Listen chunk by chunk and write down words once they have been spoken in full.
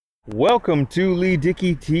Welcome to Lee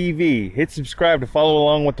Dickey TV. Hit subscribe to follow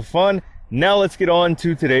along with the fun. Now let's get on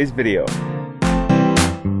to today's video.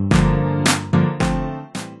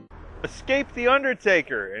 Escape the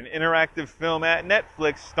Undertaker, an interactive film at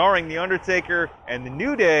Netflix starring The Undertaker and The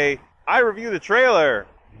New Day. I review the trailer.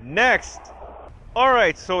 Next.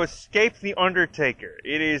 Alright, so Escape the Undertaker.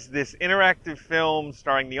 It is this interactive film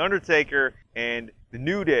starring The Undertaker and The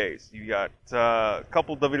New Day. You got a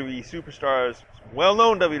couple WWE superstars,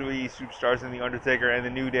 well-known WWE superstars in The Undertaker and The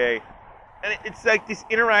New Day. And it's like this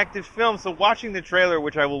interactive film, so watching the trailer,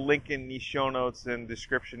 which I will link in the show notes and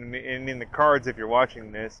description and in the cards if you're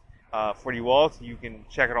watching this, for you all, so you can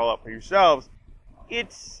check it all out for yourselves.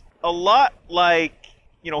 It's a lot like,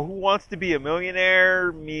 Who Wants to Be a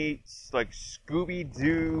Millionaire meets like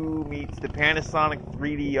Scooby-Doo meets the Panasonic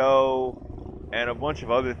 3DO and a bunch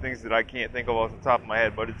of other things that I can't think of off the top of my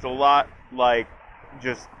head, but it's a lot like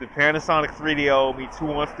just the Panasonic 3DO meets Who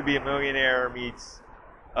Wants to Be a Millionaire meets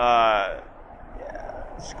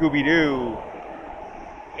Scooby-Doo,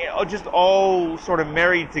 just all sort of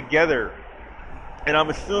married together. And I'm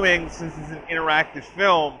assuming, since it's an interactive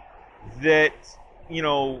film, that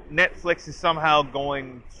Netflix is somehow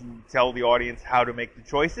going to tell the audience how to make the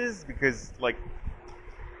choices, because like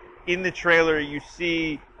in the trailer you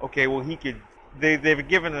see, okay, well they've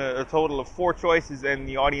given a total of 4 choices and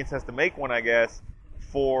the audience has to make one, I guess,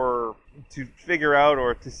 to figure out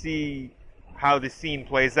or to see how the scene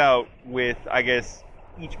plays out with, I guess,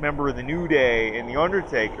 each member of the New Day and the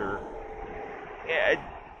Undertaker.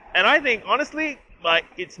 And I think, honestly, like,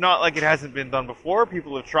 it's not like it hasn't been done before.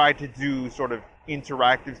 People have tried to do sort of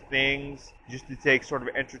interactive things just to take sort of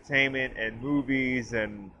entertainment and movies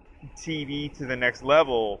and TV to the next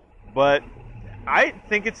level. But I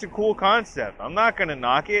think it's a cool concept. I'm not going to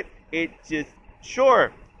knock it. It just,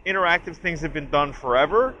 sure, interactive things have been done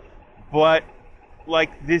forever, but like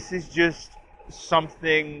this is just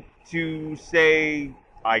something to say,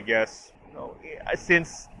 I guess,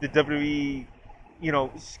 since the WWE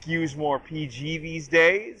skews more PG these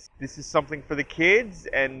days, this is something for the kids,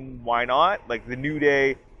 and why not? Like, the New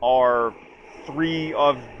Day are 3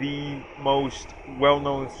 of the most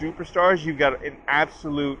well-known superstars. You've got an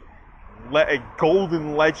absolute a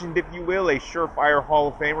golden legend, if you will, a surefire Hall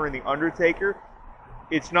of Famer in The Undertaker.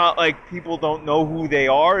 It's not like people don't know who they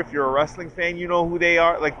are. If you're a wrestling fan, you know who they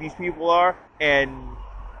are, like these people are. And,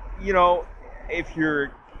 if you're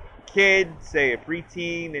a kid, say a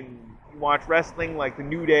preteen, and watch wrestling, like the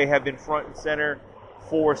New Day have been front and center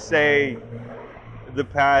for, say, the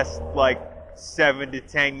past like 7 to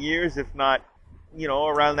 10 years, if not,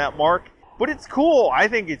 around that mark. But it's cool. I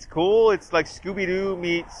think it's cool. It's like Scooby-Doo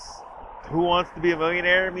meets Who Wants to Be a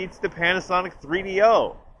Millionaire meets the Panasonic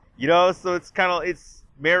 3DO. So it's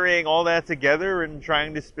marrying all that together and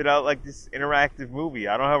trying to spit out like this interactive movie.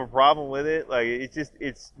 I don't have a problem with it. Like,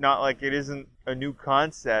 it's not like it isn't a new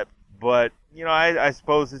concept, but I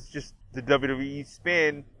suppose it's just the WWE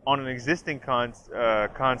spin on an existing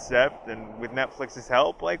concept, and with Netflix's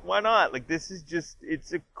help, like, why not? Like, this is just,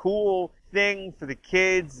 it's a cool thing for the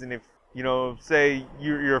kids. And if, say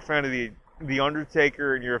you're a fan of the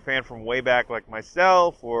Undertaker and you're a fan from way back like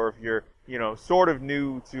myself, or if you're, sort of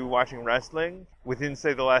new to watching wrestling within,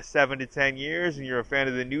 say, the last 7 to 10 years, and you're a fan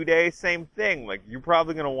of the New Day, same thing. Like, you're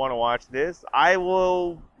probably going to want to watch this. I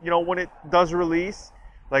will, when it does release,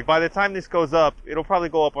 like, by the time this goes up, it'll probably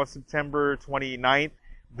go up on September 29th.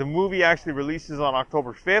 The movie actually releases on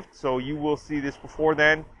October 5th, so you will see this before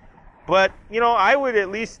then. But, I would at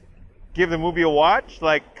least give the movie a watch,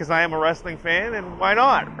 like, because I am a wrestling fan, and why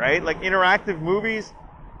not, right? Like, interactive movies,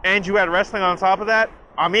 and you add wrestling on top of that,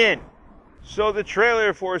 I'm in. So the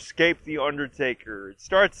trailer for Escape the Undertaker, it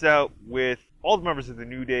starts out with all the members of the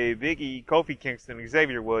New Day, Big E, Kofi Kingston, and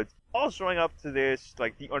Xavier Woods, all showing up to this,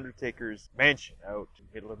 like, the Undertaker's mansion out in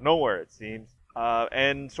the middle of nowhere, it seems,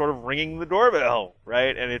 and sort of ringing the doorbell,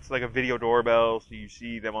 right? And it's like a video doorbell, so you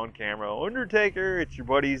see them on camera. Undertaker, it's your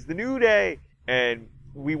buddies, the New Day, and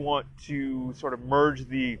we want to sort of merge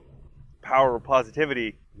the power of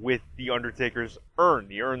positivity with the Undertaker's urn,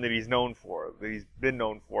 the urn that he's known for, that he's been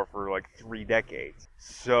known for like 3 decades.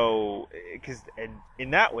 So, and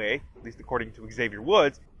in that way, at least according to Xavier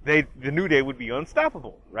Woods, the New Day would be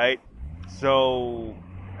unstoppable, right? So,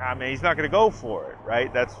 I mean, he's not going to go for it,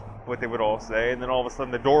 right? That's what they would all say. And then all of a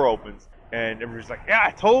sudden the door opens and everybody's like, yeah,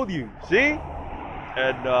 I told you, see?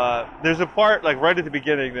 And there's a part, like, right at the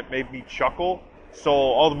beginning that made me chuckle. So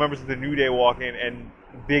all the members of the New Day walk in and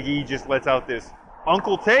Big E just lets out this,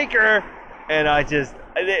 Uncle Taker, and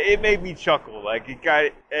it made me chuckle. Like,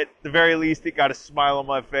 at the very least, it got a smile on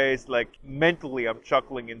my face. Like, mentally, I'm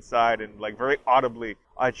chuckling inside, and like very audibly,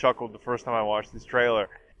 I chuckled the first time I watched this trailer.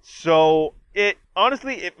 So it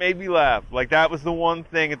made me laugh. Like, that was the one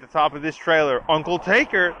thing at the top of this trailer, Uncle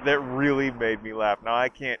Taker, that really made me laugh. Now,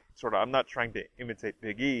 I'm not trying to imitate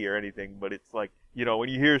Big E or anything, but it's like, when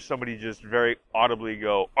you hear somebody just very audibly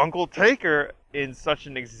go, Uncle Taker, in such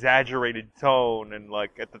an exaggerated tone and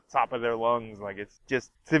like at the top of their lungs, like, it's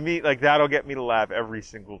just, to me, like, that'll get me to laugh every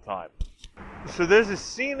single time. So there's a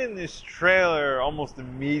scene in this trailer almost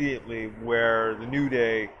immediately where the New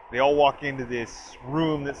Day, they all walk into this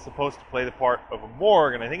room that's supposed to play the part of a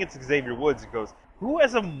morgue, and I think it's Xavier Woods who goes, who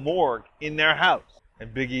has a morgue in their house?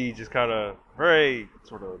 And Big E just kind of very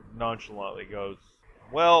sort of nonchalantly goes,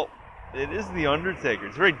 well, it is The Undertaker.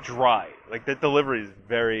 It's very dry. Like, that delivery is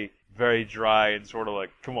very, very dry and sort of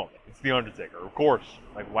like, come on, it's The Undertaker, of course.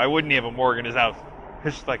 Like, why wouldn't he have a morgue in his house?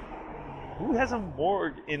 It's just like, who has a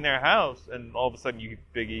morgue in their house? And all of a sudden you get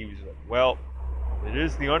Big E, who's like, well, it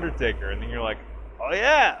is The Undertaker. And then you're like, oh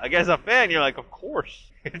yeah, I guess a fan. You're like, of course,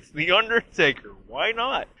 it's The Undertaker. Why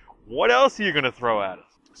not? What else are you going to throw at us?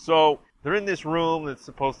 So they're in this room that's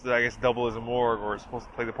supposed to, I guess, double as a morgue, or supposed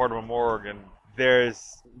to play the part of a morgue. And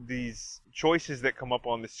there's these choices that come up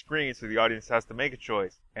on the screen, so the audience has to make a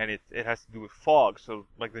choice. And it has to do with fog. So,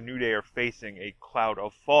 like, the New Day are facing a cloud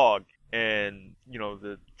of fog. And,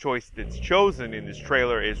 the choice that's chosen in this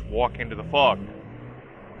trailer is walk into the fog.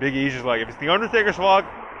 Big E's just like, if it's The Undertaker's fog,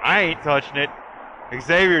 I ain't touching it.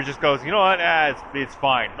 Xavier just goes, you know what? It's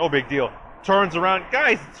fine. No big deal. Turns around,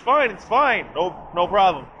 guys, it's fine. No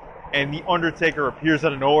problem. And The Undertaker appears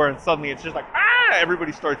out of nowhere, and suddenly it's just like, ah!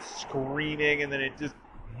 Everybody starts screaming, and then it just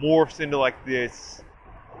morphs into like this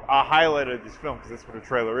highlight of this film, because that's what a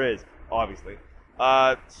trailer is, obviously.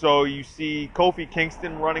 So you see Kofi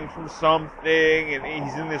Kingston running from something, and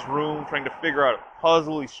he's in this room trying to figure out a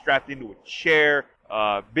puzzle. He's strapped into a chair.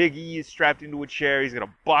 Big E is strapped into a chair. He's got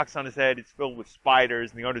a box on his head. It's filled with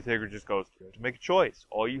spiders. And The Undertaker just goes, you have to make a choice.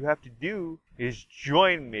 All you have to do is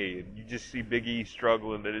join me. And you just see Big E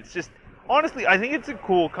struggling. And it's just, honestly, I think it's a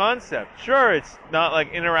cool concept. Sure, it's not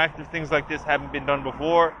like interactive things like this haven't been done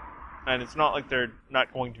before. And it's not like they're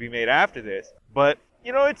not going to be made after this. But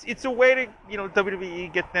it's a way to,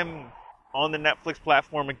 WWE get them on the Netflix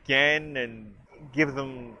platform again and give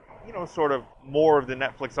them, sort of more of the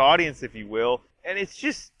Netflix audience, if you will. And it's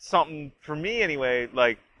just something, for me anyway,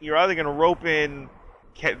 like, you're either going to rope in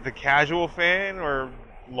the casual fan or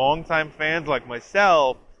longtime fans like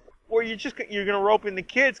myself, or you're going to rope in the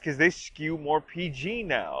kids because they skew more PG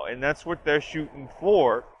now, and that's what they're shooting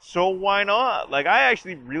for. So why not? Like, I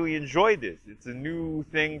actually really enjoyed this. It's a new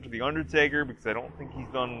thing for The Undertaker because I don't think he's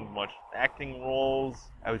done much acting roles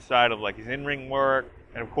outside of, like, his in-ring work.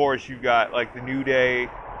 And, of course, you've got, like, the New Day.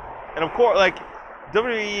 And, of course, like,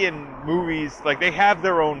 WWE and movies, like, they have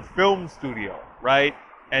their own film studio, right?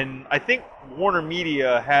 And I think Warner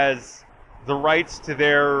Media has the rights to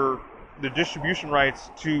the distribution rights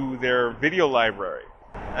to their video library.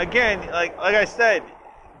 Again, like I said,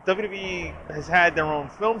 WWE has had their own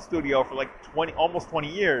film studio for like almost 20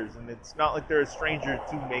 years, and it's not like they're a stranger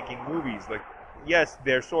to making movies. Like, yes,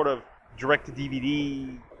 they're sort of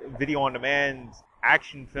direct-to-DVD, video-on-demand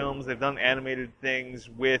action films. They've done animated things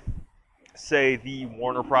with, say, the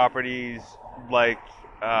Warner properties, like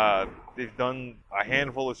they've done a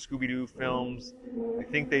handful of Scooby-Doo films. I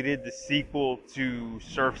think they did the sequel to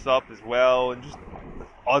Surf's Up as well, and just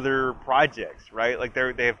other projects, right? Like,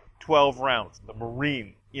 they have 12 Rounds, The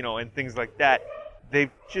Marine, and things like that.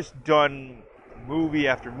 They've just done movie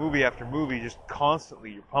after movie after movie, just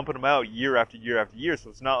constantly. You're pumping them out year after year after year, so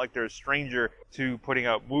it's not like they're a stranger to putting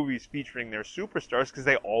out movies featuring their superstars, because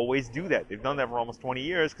they always do that. They've done that for almost 20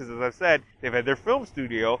 years, because, as I've said, they've had their film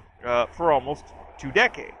studio for almost 2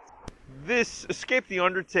 decades. This Escape the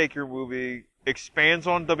Undertaker movie expands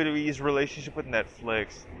on WWE's relationship with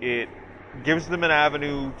Netflix. It gives them an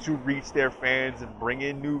avenue to reach their fans and bring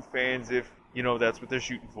in new fans if, that's what they're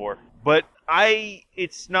shooting for. But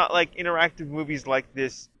it's not like interactive movies like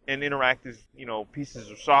this and interactive,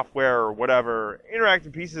 pieces of software or whatever,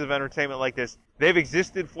 interactive pieces of entertainment like this, they've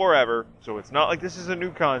existed forever, so it's not like this is a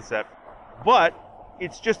new concept. But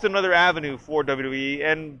it's just another avenue for WWE,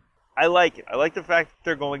 and I like it. I like the fact that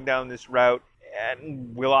they're going down this route.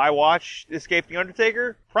 And will I watch Escape the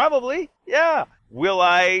Undertaker? Probably, yeah. Will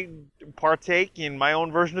I partake in my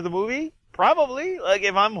own version of the movie? Probably. Like,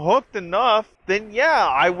 if I'm hooked enough, then yeah,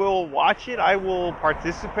 I will watch it, I will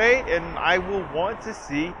participate, and I will want to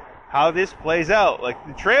see how this plays out. Like,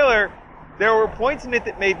 the trailer, there were points in it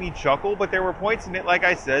that made me chuckle, but there were points in it, like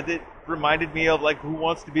I said, that reminded me of, like, Who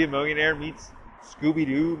Wants to Be a Millionaire meets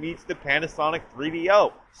Scooby-Doo meets the Panasonic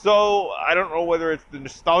 3DO. So, I don't know whether it's the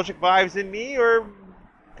nostalgic vibes in me or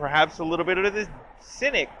perhaps a little bit of the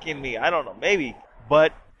cynic in me. I don't know, maybe.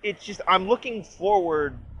 But it's just, I'm looking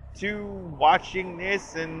forward to watching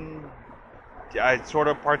this and sort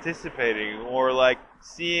of participating, or like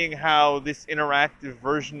seeing how this interactive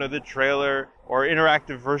version of the trailer or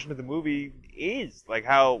interactive version of the movie is, like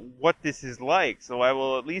what this is like. So I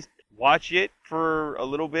will at least watch it for a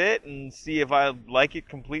little bit and see if I like it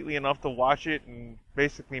completely enough to watch it and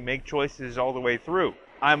basically make choices all the way through.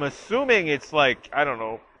 I'm assuming it's like, I don't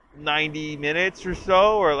know, 90 minutes or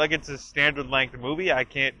so, or like it's a standard length movie. I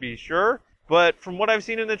can't be sure. But from what I've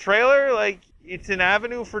seen in the trailer, like, it's an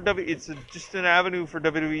avenue for just an avenue for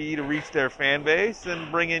WWE to reach their fan base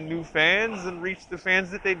and bring in new fans and reach the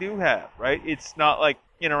fans that they do have, right? It's not like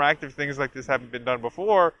interactive things like this haven't been done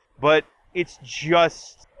before, but it's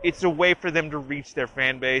a way for them to reach their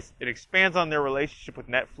fan base. It expands on their relationship with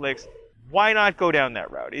Netflix. Why not go down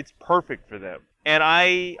that route? It's perfect for them. And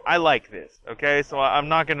I like this, okay? So I'm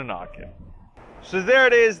not going to knock it. So there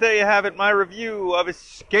it is. There you have it. My review of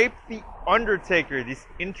Escape the Undertaker, this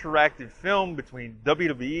interactive film between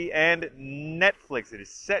WWE and Netflix. It is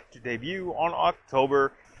set to debut on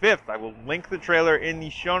October 5th. I will link the trailer in the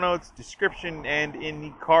show notes, description, and in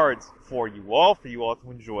the cards for you all to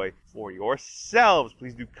enjoy for yourselves.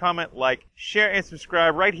 Please do comment, like, share, and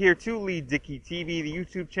subscribe right here to Lee Dickey TV, the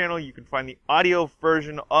YouTube channel. You can find the audio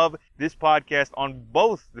version of this podcast on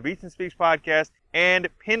both the Beats and Speaks podcast and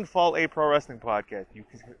Pinfall, a Pro Wrestling podcast.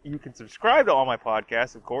 You can subscribe to all my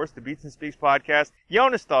podcasts, of course, the Beats and Speaks podcast, Yo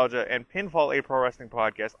Nostalgia, and Pinfall, a Pro Wrestling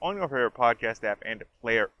podcast on your favorite podcast app and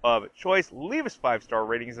player of choice. Leave us 5-star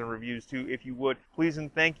ratings and reviews too, if you would, please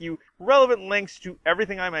and thank you. Relevant links to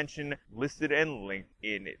everything I mentioned listed and linked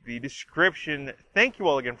in the description. Thank you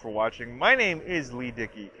all again for watching. My name is Lee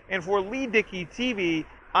Dickey, and for Lee Dickey TV,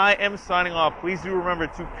 I am signing off. Please do remember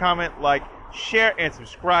to comment, like, share, and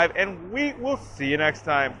subscribe, and we will see you next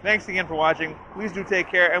time. Thanks again for watching. Please do take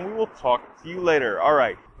care, and we will talk to you later. All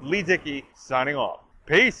right, Lee Dickey signing off.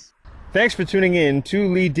 Peace. Thanks for tuning in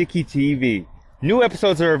to Lee Dickey TV. New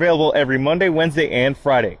episodes are available every Monday, Wednesday, and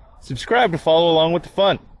Friday. Subscribe to follow along with the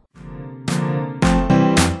fun.